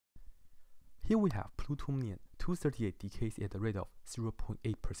Here we have plutonium-238 decays at the rate of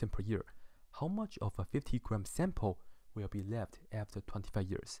 0.8% per year. How much of a 50-gram sample will be left after 25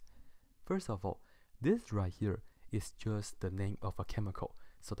 years? First of all, this right here is just the name of a chemical,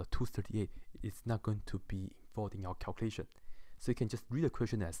 so the 238 is not going to be involved in our calculation. So you can just read the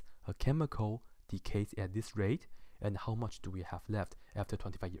question as a chemical decays at this rate, and how much do we have left after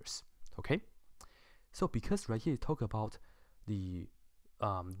 25 years? Okay? So because right here you talk about the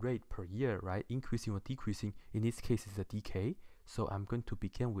rate per year, right? Increasing or decreasing. In this case, it's a decay. So I'm going to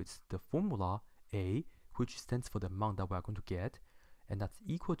begin with the formula A, which stands for the amount that we are going to get, and that's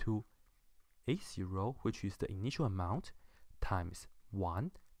equal to A0, which is the initial amount, times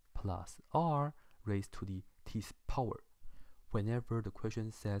 1 plus R raised to the tth power. Whenever the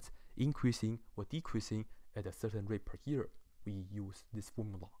question says increasing or decreasing at a certain rate per year, we use this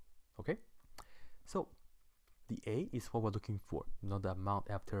formula. Okay? So the A is what we're looking for, not the amount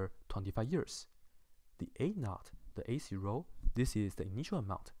after 25 years. The A naught, the A0, this is the initial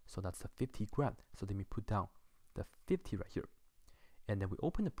amount, so that's the 50 gram. So let me put down the 50 right here. And then we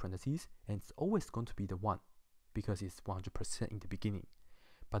open the parentheses, and it's always going to be the 1, because it's 100% in the beginning.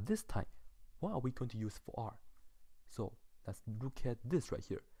 But this time, what are we going to use for R? So let's look at this right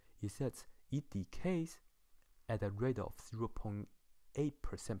here. It says it decays at a rate of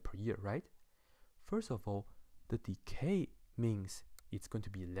 0.8% per year, right? First of all, the decay means it's going to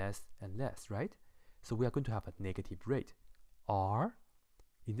be less and less, right? So we are going to have a negative rate. R,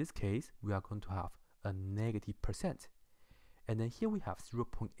 in this case, we are going to have a negative percent. And then here we have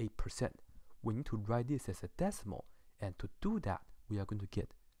 0.8%. We need to write this as a decimal. And to do that, we are going to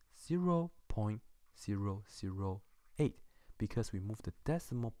get 0.008 because we move the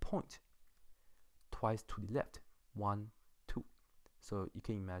decimal point twice to the left. 1, 2. So you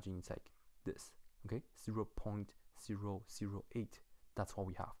can imagine it's like this. Okay, 0.008. That's what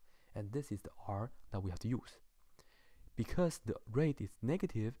we have. And this is the R that we have to use. Because the rate is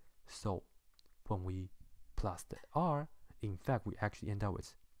negative, so when we plus the R, in fact, we actually end up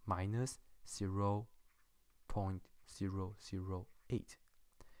with minus 0.008.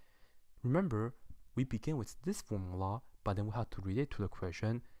 Remember, we begin with this formula, but then we have to relate to the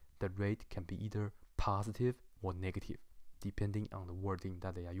question. The rate can be either positive or negative, depending on the wording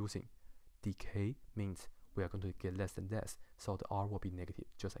that they are using. Decay means we are going to get less and less, so the R will be negative,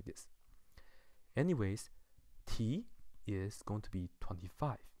 just like this. Anyways, T is going to be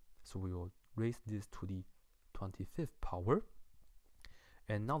 25, so we will raise this to the 25th power,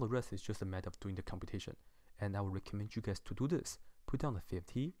 and now the rest is just a matter of doing the computation. And I would recommend you guys to do this. Put down the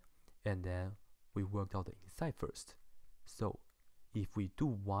 50, and then we worked out the inside first. So if we do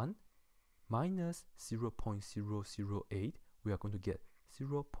 1 minus 0.008, we are going to get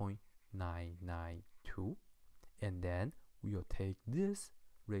 0.992, and then we will take this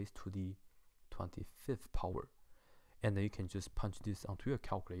raised to the 25th power, and then you can just punch this onto your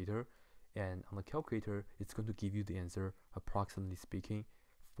calculator, and on the calculator it's going to give you the answer, approximately speaking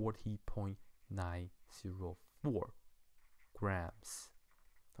 40.904 grams.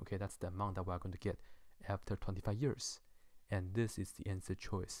 Okay, that's the amount that we are going to get after 25 years, and this is the answer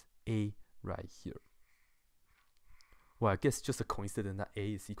choice A right here. Well, I guess just a coincidence that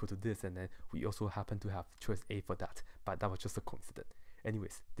A is equal to this, and then we also happen to have choice A for that, but that was just a coincidence.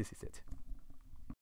 Anyways, this is it.